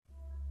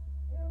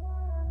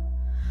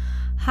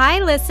Hi,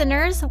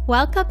 listeners.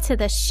 Welcome to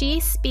the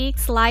She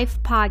Speaks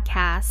Life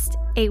podcast,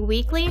 a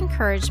weekly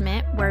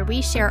encouragement where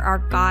we share our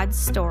God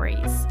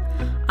stories.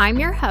 I'm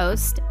your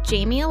host,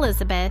 Jamie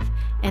Elizabeth,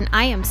 and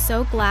I am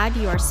so glad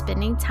you are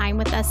spending time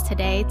with us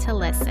today to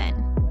listen.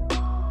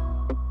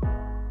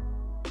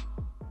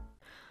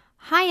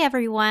 Hi,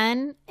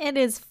 everyone. It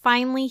is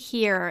finally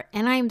here,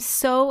 and I'm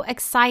so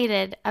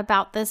excited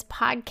about this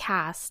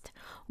podcast.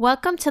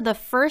 Welcome to the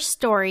first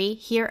story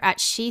here at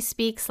She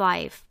Speaks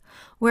Life,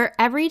 where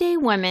everyday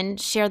women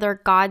share their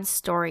God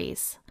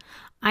stories.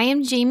 I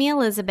am Jamie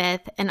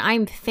Elizabeth, and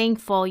I'm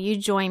thankful you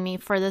joined me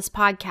for this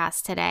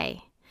podcast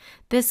today.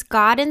 This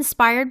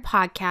God-inspired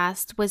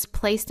podcast was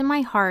placed in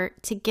my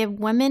heart to give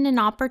women an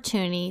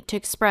opportunity to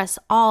express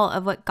all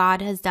of what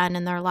God has done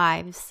in their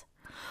lives.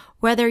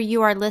 Whether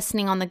you are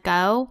listening on the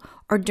go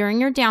or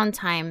during your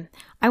downtime,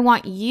 I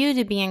want you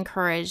to be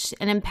encouraged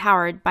and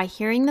empowered by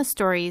hearing the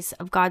stories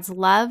of God's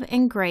love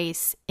and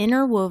grace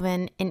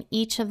interwoven in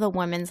each of the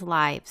women's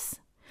lives.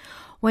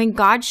 When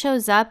God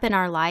shows up in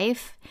our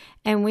life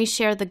and we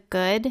share the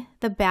good,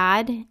 the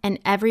bad, and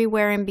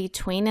everywhere in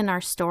between in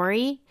our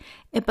story,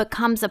 it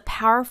becomes a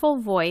powerful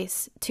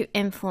voice to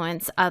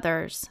influence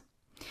others.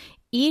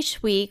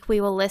 Each week,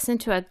 we will listen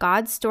to a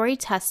God story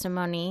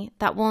testimony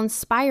that will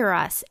inspire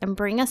us and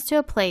bring us to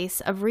a place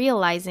of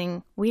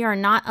realizing we are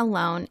not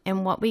alone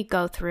in what we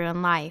go through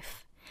in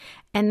life,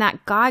 and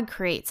that God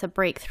creates a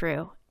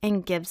breakthrough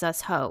and gives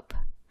us hope.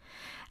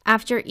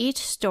 After each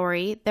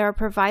story, there are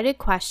provided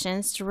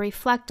questions to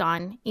reflect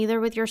on, either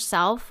with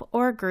yourself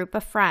or a group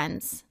of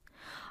friends.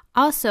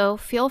 Also,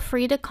 feel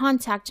free to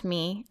contact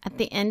me at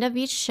the end of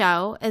each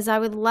show, as I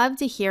would love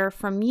to hear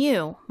from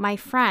you, my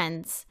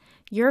friends,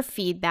 your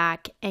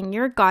feedback, and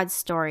your God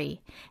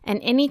story, and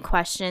any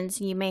questions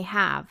you may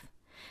have.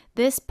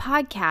 This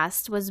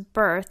podcast was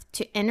birthed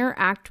to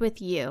interact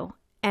with you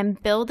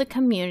and build a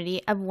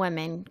community of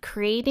women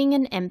creating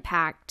an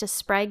impact to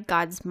spread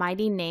God's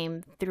mighty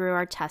name through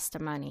our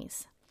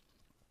testimonies.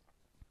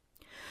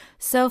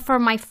 So for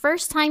my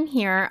first time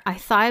here, I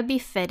thought it'd be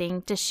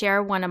fitting to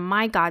share one of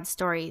my God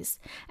stories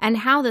and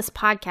how this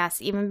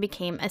podcast even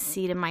became a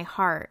seed in my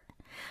heart.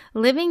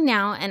 Living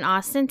now in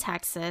Austin,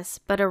 Texas,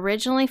 but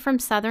originally from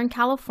Southern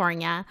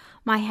California,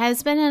 my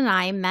husband and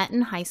I met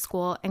in high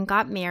school and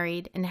got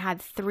married and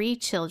had 3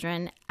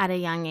 children at a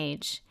young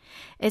age.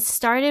 It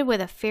started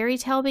with a fairy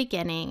tale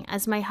beginning,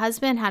 as my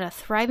husband had a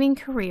thriving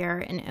career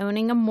in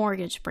owning a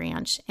mortgage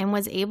branch and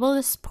was able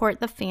to support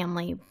the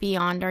family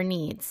beyond our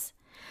needs.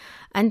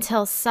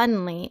 Until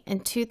suddenly, in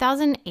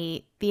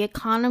 2008, the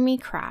economy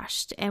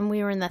crashed and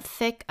we were in the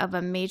thick of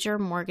a major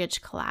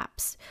mortgage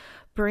collapse,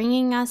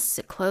 bringing us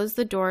to close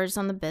the doors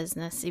on the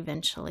business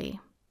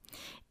eventually.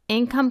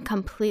 Income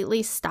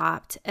completely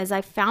stopped as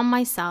I found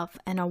myself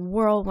in a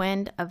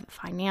whirlwind of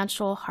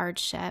financial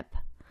hardship.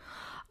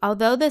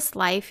 Although this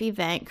life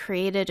event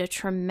created a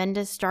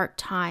tremendous dark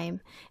time,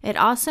 it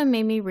also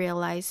made me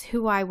realize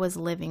who I was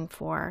living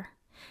for.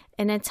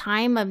 In a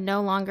time of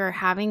no longer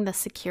having the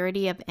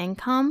security of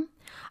income,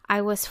 I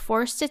was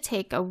forced to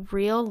take a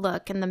real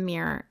look in the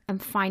mirror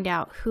and find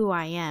out who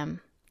I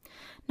am.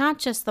 Not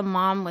just the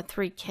mom with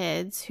 3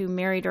 kids who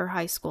married her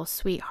high school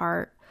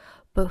sweetheart,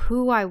 but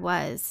who I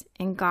was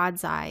in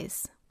God's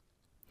eyes.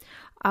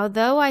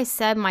 Although I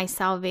said my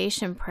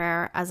salvation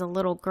prayer as a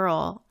little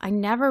girl, I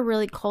never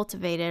really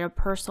cultivated a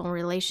personal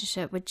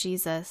relationship with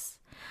Jesus.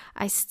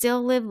 I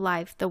still lived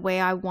life the way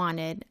I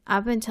wanted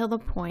up until the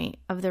point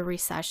of the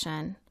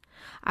recession.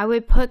 I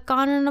would put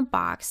God in a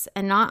box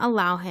and not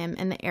allow Him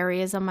in the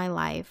areas of my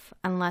life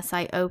unless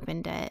I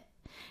opened it.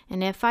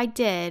 And if I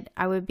did,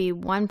 I would be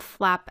one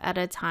flap at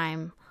a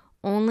time,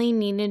 only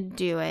needing to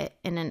do it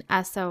in an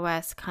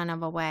SOS kind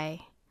of a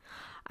way.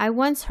 I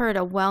once heard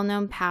a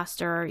well-known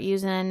pastor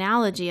use an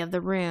analogy of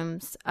the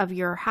rooms of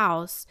your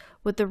house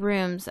with the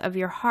rooms of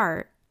your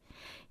heart.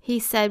 He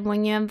said,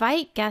 when you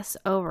invite guests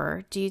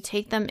over, do you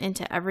take them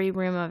into every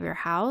room of your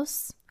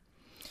house?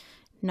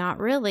 Not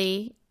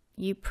really.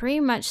 You pretty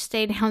much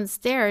stay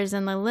downstairs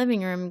in the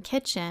living room and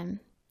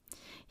kitchen.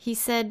 He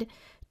said,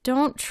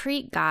 don't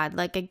treat God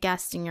like a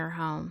guest in your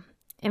home.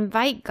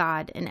 Invite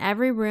God in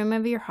every room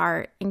of your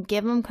heart and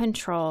give Him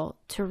control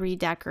to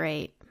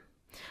redecorate.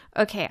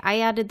 Okay, I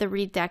added the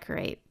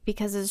redecorate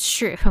because it's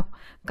true.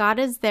 God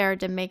is there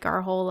to make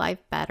our whole life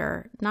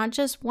better, not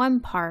just one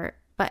part,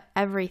 but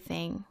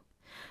everything.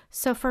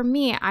 So for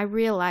me, I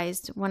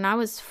realized when I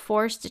was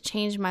forced to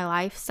change my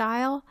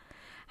lifestyle,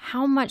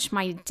 how much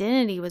my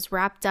identity was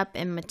wrapped up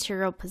in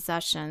material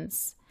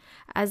possessions.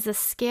 As the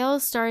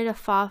scales started to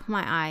fall off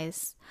my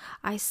eyes,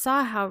 I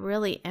saw how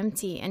really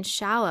empty and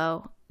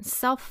shallow,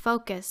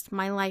 self-focused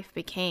my life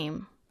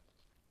became.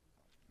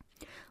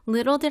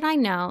 Little did I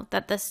know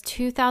that this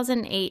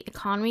 2008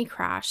 economy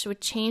crash would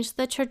change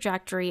the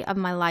trajectory of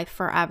my life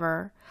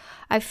forever.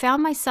 I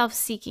found myself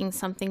seeking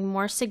something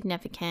more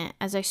significant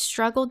as I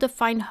struggled to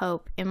find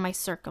hope in my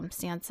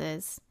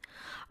circumstances.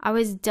 I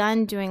was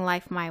done doing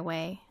life my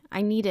way.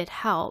 I needed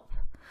help.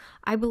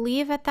 I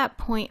believe at that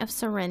point of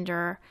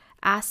surrender,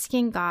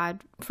 asking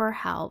God for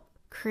help,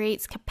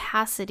 creates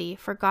capacity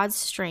for God's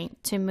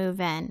strength to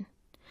move in.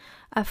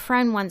 A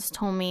friend once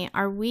told me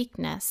our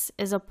weakness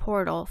is a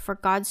portal for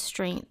God's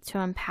strength to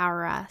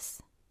empower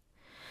us.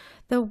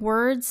 The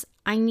words,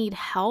 "I need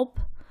help,"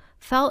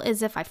 felt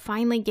as if I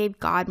finally gave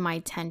God my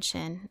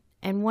attention,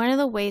 and one of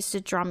the ways to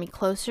draw me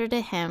closer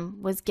to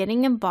Him was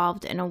getting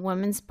involved in a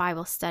women's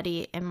Bible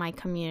study in my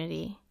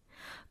community.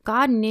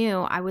 God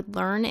knew I would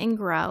learn and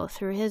grow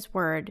through His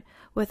Word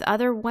with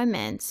other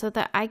women so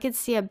that I could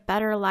see a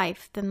better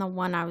life than the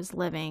one I was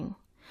living.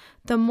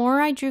 The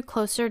more I drew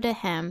closer to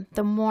Him,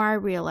 the more I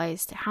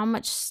realized how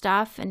much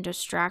stuff and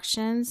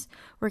distractions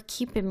were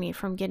keeping me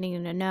from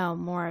getting to know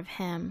more of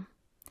Him.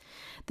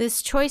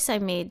 This choice I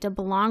made to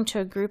belong to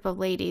a group of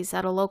ladies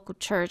at a local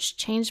church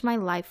changed my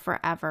life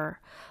forever,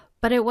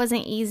 but it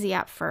wasn't easy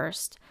at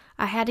first.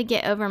 I had to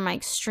get over my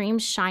extreme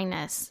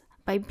shyness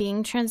by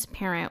being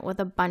transparent with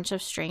a bunch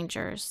of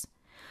strangers.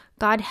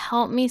 God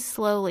helped me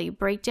slowly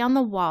break down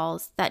the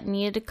walls that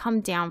needed to come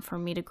down for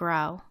me to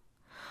grow.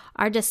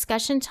 Our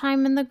discussion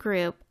time in the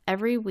group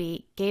every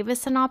week gave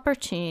us an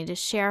opportunity to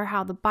share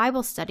how the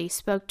Bible study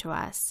spoke to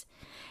us,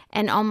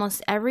 and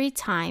almost every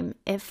time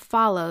it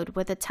followed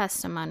with a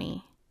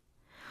testimony.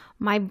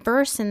 My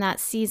verse in that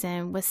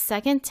season was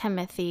 2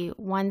 Timothy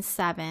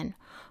 1:7,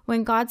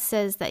 when God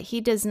says that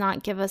He does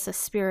not give us a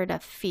spirit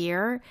of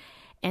fear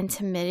and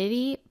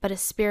timidity, but a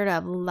spirit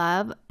of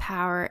love,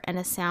 power, and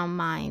a sound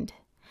mind.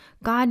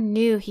 God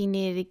knew He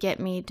needed to get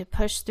me to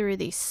push through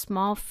these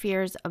small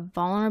fears of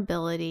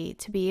vulnerability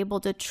to be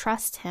able to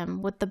trust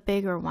Him with the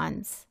bigger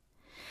ones.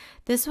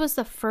 This was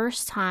the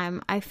first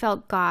time I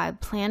felt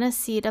God plant a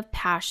seed of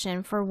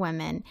passion for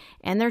women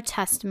and their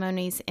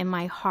testimonies in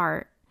my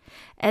heart.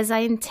 As I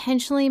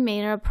intentionally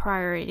made it a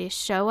priority to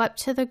show up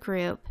to the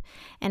group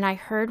and I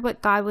heard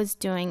what God was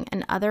doing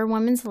in other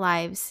women's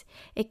lives,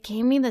 it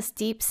gave me this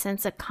deep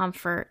sense of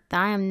comfort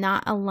that I am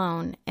not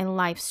alone in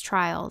life's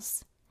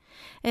trials.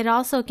 It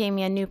also gave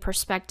me a new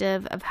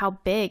perspective of how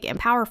big and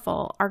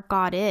powerful our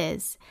God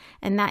is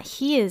and that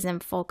He is in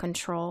full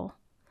control.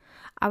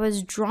 I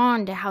was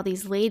drawn to how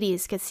these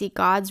ladies could see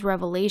God's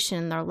revelation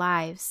in their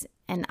lives,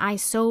 and I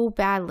so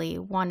badly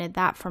wanted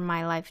that for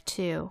my life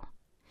too.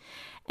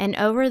 And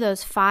over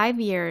those 5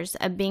 years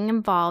of being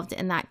involved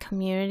in that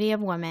community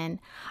of women,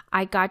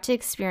 I got to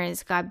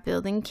experience God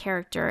building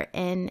character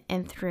in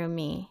and through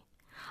me.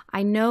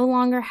 I no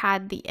longer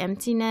had the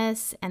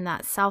emptiness and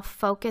that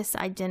self-focused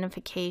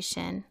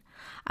identification.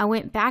 I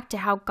went back to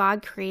how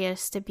God created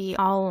us to be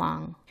all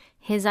along.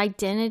 His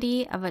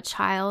identity of a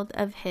child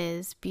of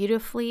His,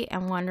 beautifully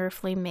and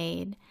wonderfully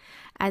made,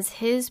 as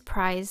His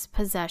prized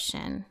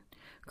possession,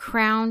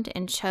 crowned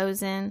and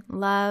chosen,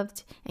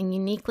 loved, and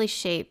uniquely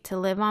shaped to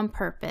live on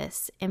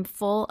purpose in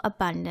full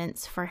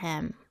abundance for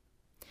Him.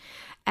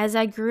 As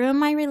I grew in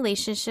my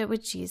relationship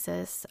with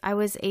Jesus, I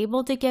was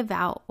able to give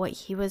out what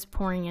He was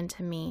pouring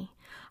into me.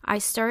 I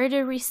started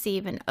to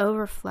receive an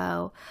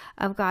overflow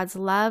of God's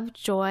love,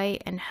 joy,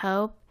 and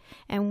hope,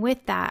 and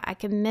with that, I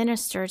could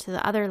minister to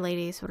the other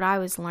ladies what I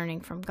was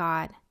learning from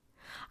God.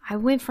 I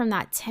went from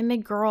that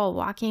timid girl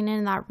walking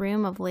in that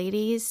room of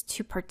ladies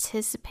to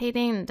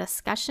participating in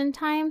discussion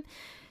time,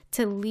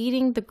 to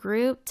leading the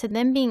group, to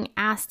then being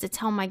asked to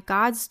tell my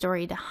God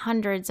story to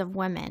hundreds of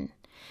women.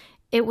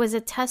 It was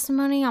a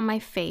testimony on my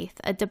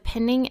faith, a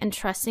depending and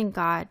trusting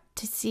God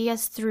to see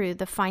us through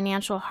the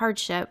financial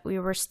hardship we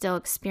were still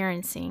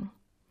experiencing.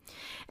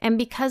 And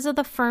because of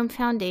the firm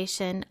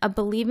foundation of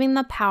believing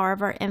the power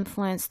of our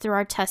influence through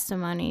our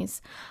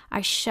testimonies,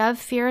 I shoved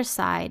fear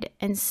aside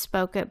and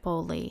spoke it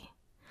boldly.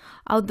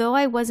 Although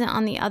I wasn't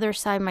on the other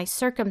side of my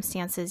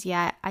circumstances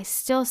yet, I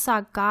still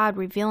saw God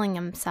revealing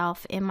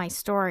Himself in my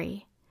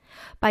story.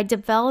 By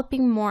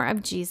developing more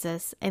of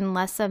Jesus and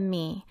less of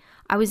me,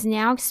 I was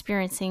now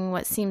experiencing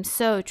what seemed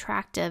so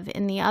attractive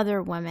in the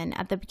other women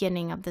at the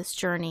beginning of this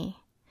journey.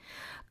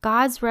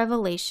 God's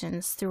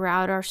revelations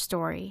throughout our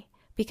story,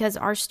 because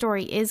our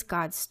story is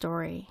God's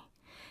story.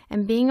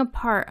 And being a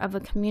part of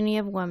a community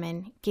of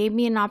women gave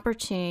me an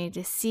opportunity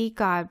to see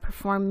God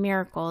perform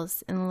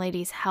miracles in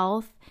ladies'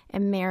 health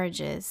and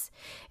marriages.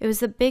 It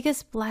was the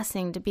biggest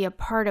blessing to be a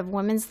part of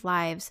women's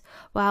lives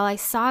while I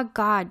saw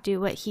God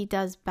do what He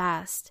does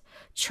best,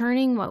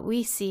 turning what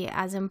we see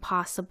as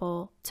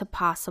impossible to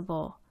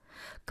possible.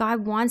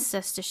 God wants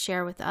us to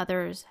share with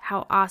others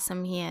how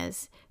awesome He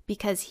is,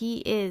 because He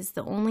is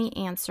the only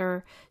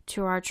answer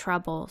to our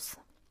troubles.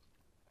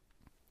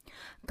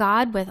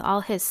 God, with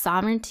all His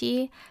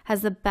sovereignty,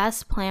 has the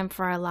best plan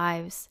for our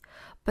lives,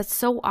 but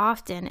so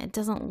often it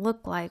doesn't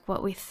look like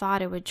what we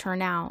thought it would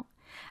turn out.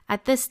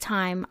 At this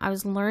time, I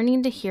was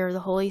learning to hear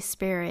the Holy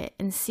Spirit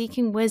and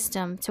seeking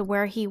wisdom to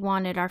where He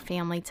wanted our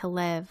family to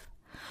live.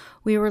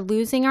 We were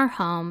losing our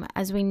home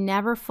as we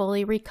never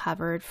fully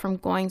recovered from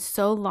going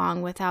so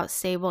long without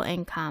stable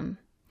income.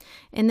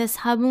 In this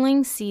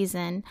humbling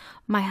season,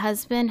 my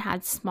husband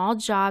had small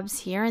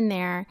jobs here and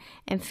there,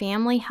 and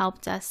family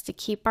helped us to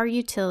keep our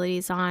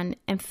utilities on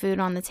and food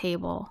on the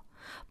table.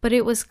 But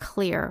it was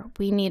clear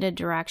we needed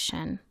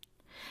direction.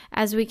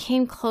 As we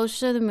came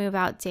closer to the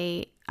move-out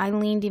date, I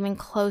leaned even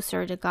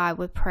closer to God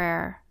with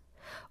prayer.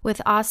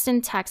 With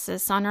Austin,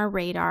 Texas on our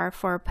radar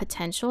for a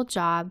potential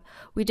job,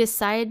 we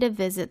decided to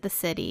visit the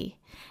city.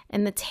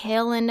 In the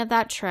tail end of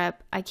that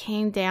trip, I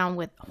came down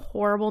with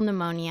horrible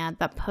pneumonia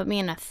that put me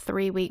in a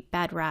 3-week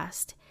bed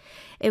rest.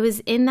 It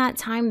was in that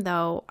time,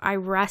 though, I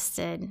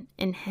rested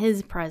in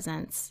His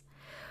presence.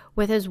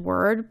 With His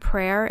word,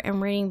 prayer,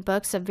 and reading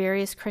books of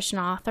various Christian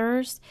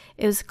authors,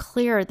 it was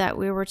clear that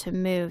we were to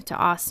move to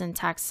Austin,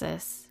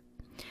 Texas.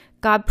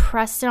 God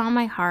pressed it on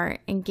my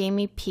heart and gave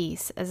me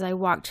peace as I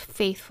walked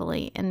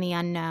faithfully in the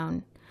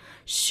unknown.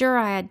 Sure,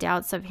 I had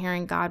doubts of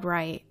hearing God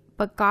right,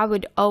 but God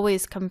would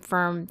always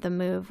confirm the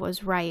move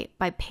was right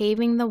by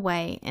paving the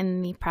way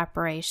in the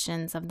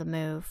preparations of the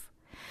move.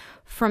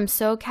 From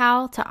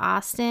SoCal to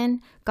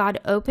Austin,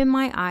 God opened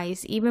my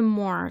eyes even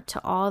more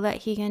to all that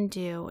He can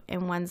do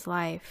in one's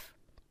life.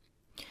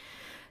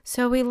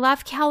 So we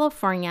left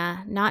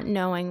California not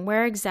knowing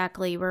where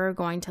exactly we were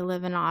going to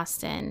live in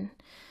Austin.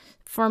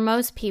 For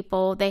most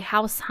people, they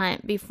house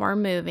hunt before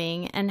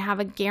moving and have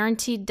a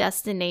guaranteed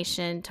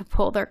destination to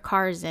pull their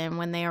cars in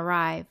when they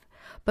arrive.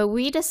 But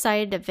we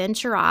decided to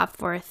venture off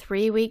for a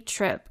 3-week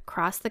trip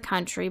across the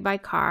country by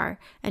car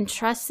and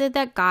trusted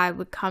that God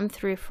would come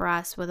through for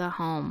us with a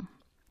home.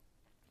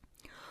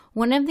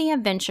 One of the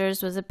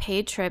adventures was a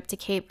paid trip to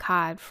Cape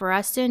Cod for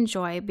us to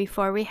enjoy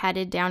before we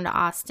headed down to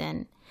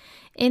Austin.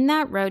 In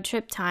that road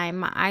trip time,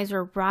 my eyes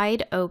were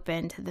wide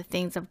open to the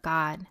things of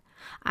God.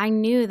 I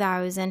knew that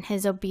I was in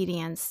His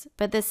obedience,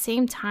 but at the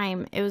same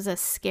time, it was a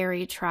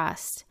scary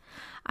trust.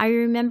 I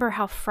remember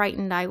how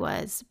frightened I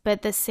was, but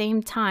at the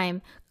same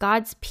time,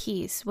 God's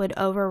peace would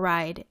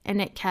override,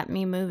 and it kept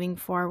me moving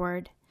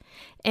forward.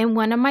 In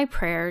one of my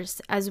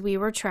prayers, as we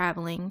were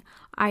traveling,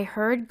 I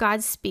heard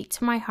God speak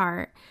to my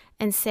heart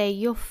and say,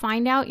 "You'll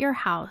find out your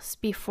house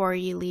before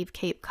you leave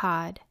Cape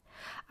Cod."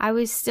 I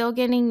was still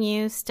getting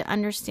used to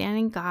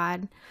understanding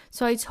God,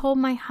 so I told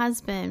my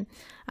husband,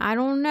 "I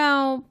don't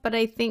know, but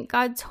I think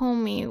God told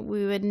me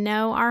we would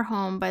know our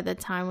home by the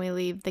time we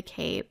leave the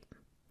Cape."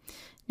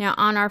 Now,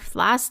 on our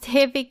last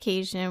day of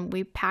vacation,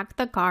 we packed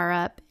the car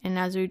up, and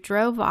as we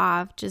drove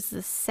off, just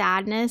the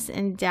sadness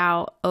and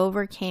doubt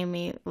overcame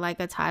me like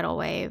a tidal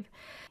wave.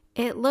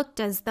 It looked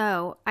as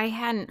though I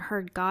hadn't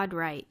heard God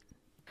right.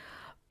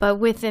 But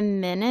within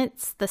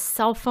minutes, the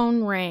cell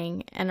phone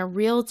rang, and a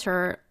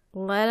realtor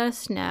let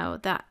us know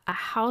that a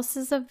house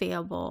is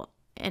available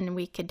and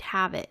we could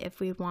have it if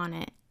we want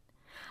it.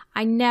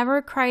 I never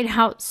cried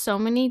out so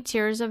many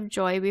tears of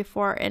joy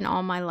before in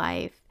all my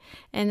life.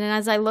 And then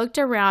as I looked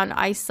around,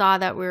 I saw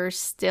that we were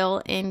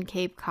still in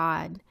Cape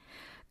Cod.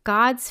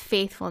 God's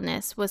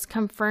faithfulness was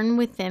confirmed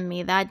within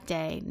me that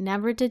day,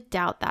 never to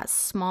doubt that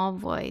small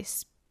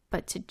voice,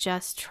 but to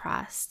just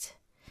trust.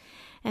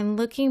 And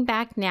looking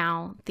back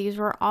now, these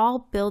were all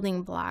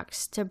building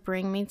blocks to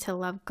bring me to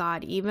love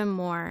God even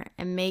more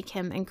and make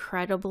Him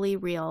incredibly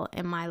real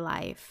in my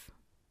life.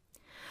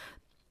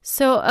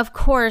 So, of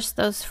course,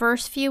 those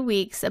first few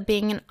weeks of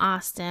being in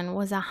Austin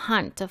was a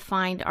hunt to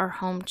find our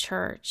home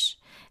church.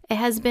 It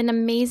has been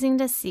amazing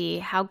to see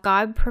how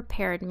God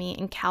prepared me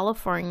in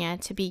California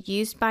to be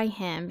used by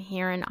Him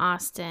here in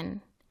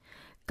Austin.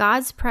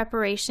 God's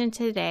preparation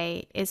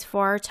today is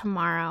for our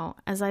tomorrow,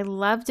 as I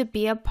love to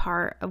be a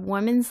part of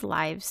women's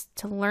lives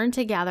to learn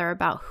together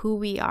about who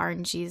we are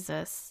in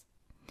Jesus.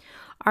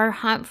 Our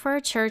hunt for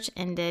a church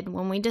ended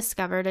when we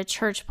discovered a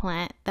church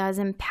plant that has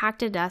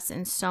impacted us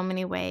in so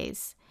many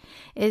ways.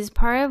 It is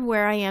part of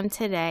where I am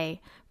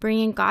today,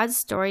 bringing God's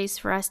stories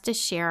for us to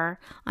share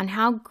on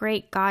how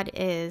great God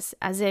is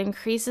as it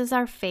increases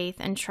our faith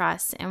and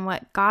trust in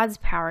what God's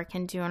power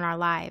can do in our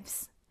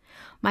lives.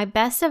 My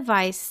best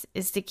advice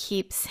is to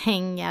keep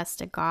saying yes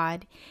to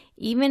God,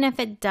 even if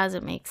it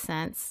doesn't make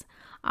sense.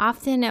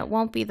 Often it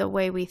won't be the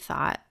way we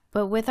thought,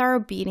 but with our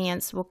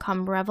obedience will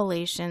come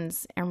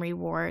revelations and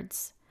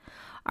rewards.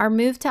 Our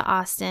move to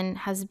Austin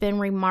has been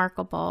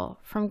remarkable,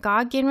 from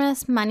God giving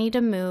us money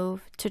to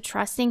move, to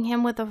trusting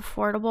Him with an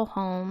affordable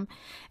home,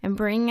 and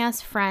bringing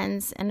us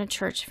friends and a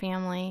church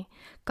family.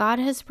 God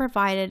has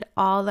provided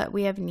all that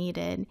we have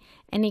needed,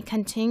 and He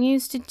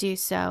continues to do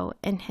so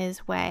in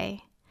His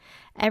way.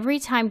 Every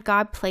time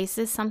God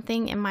places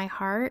something in my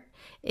heart,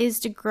 it is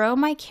to grow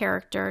my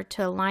character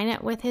to align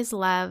it with His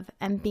love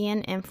and be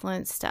an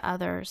influence to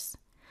others.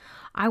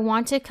 I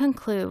want to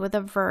conclude with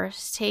a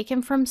verse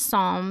taken from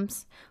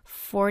Psalms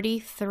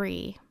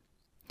 43.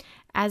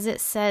 As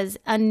it says,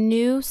 "A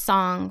new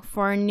song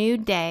for a new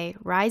day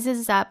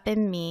rises up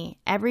in me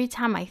every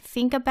time I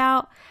think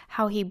about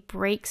how He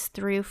breaks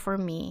through for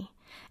me.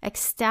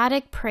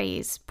 Ecstatic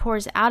praise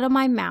pours out of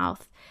my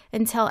mouth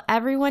until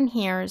everyone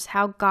hears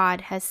how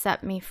God has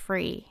set me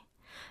free.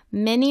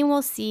 Many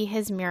will see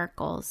His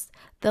miracles.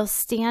 They'll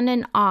stand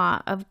in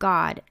awe of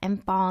God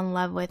and fall in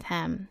love with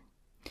Him."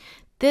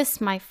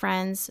 This, my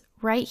friends,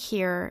 right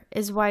here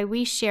is why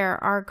we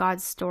share our God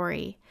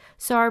story,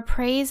 so our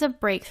praise of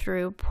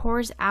breakthrough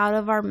pours out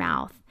of our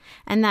mouth,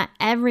 and that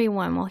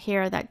everyone will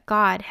hear that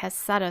God has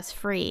set us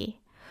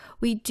free.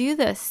 We do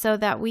this so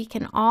that we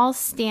can all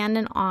stand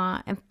in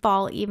awe and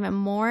fall even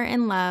more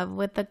in love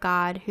with the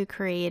God who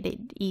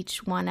created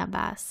each one of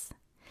us.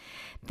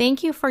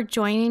 Thank you for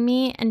joining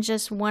me in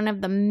just one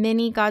of the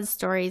many God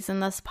stories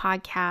in this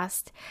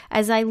podcast,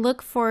 as I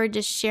look forward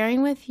to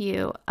sharing with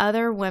you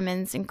other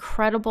women's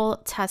incredible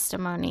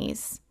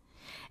testimonies.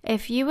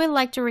 If you would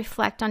like to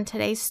reflect on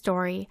today's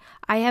story,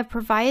 I have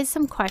provided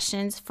some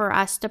questions for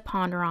us to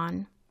ponder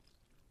on.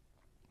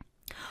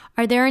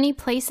 Are there any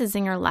places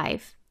in your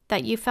life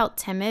that you felt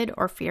timid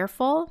or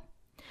fearful?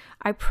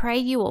 I pray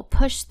you will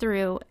push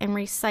through and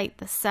recite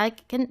the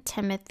 2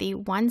 Timothy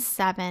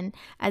 1:7,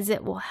 as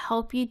it will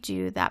help you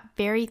do that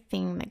very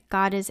thing that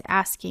God is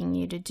asking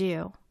you to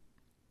do.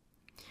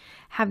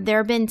 Have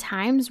there been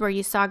times where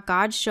you saw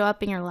God show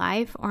up in your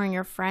life or in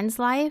your friend's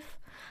life?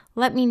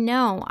 Let me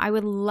know. I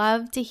would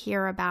love to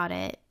hear about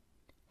it.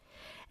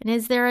 And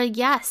is there a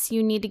yes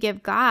you need to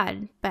give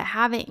God but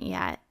haven't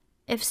yet?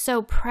 If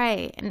so,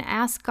 pray and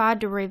ask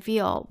God to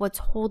reveal what's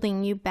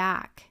holding you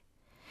back.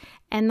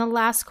 And the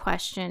last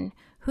question,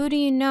 who do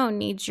you know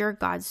needs your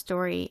God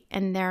story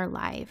in their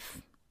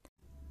life?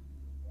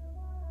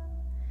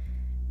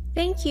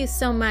 Thank you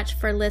so much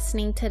for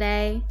listening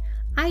today.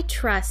 I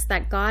trust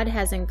that God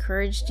has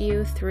encouraged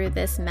you through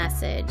this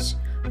message.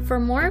 For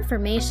more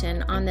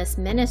information on this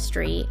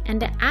ministry and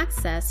to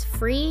access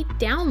free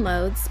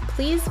downloads,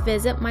 please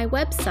visit my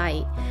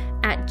website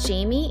at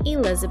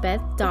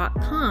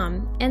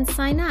jamieelizabeth.com and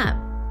sign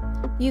up.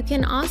 You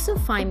can also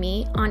find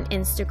me on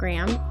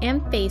Instagram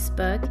and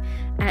Facebook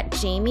at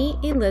Jamie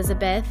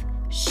Elizabeth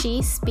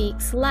She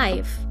Speaks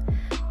Life.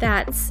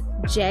 That's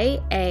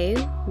JAYME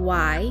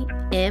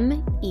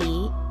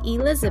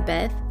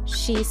Elizabeth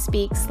She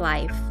Speaks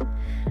Life.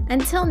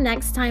 Until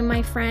next time,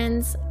 my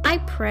friends, I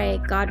pray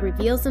God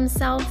reveals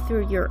Himself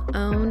through your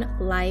own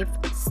life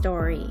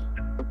story.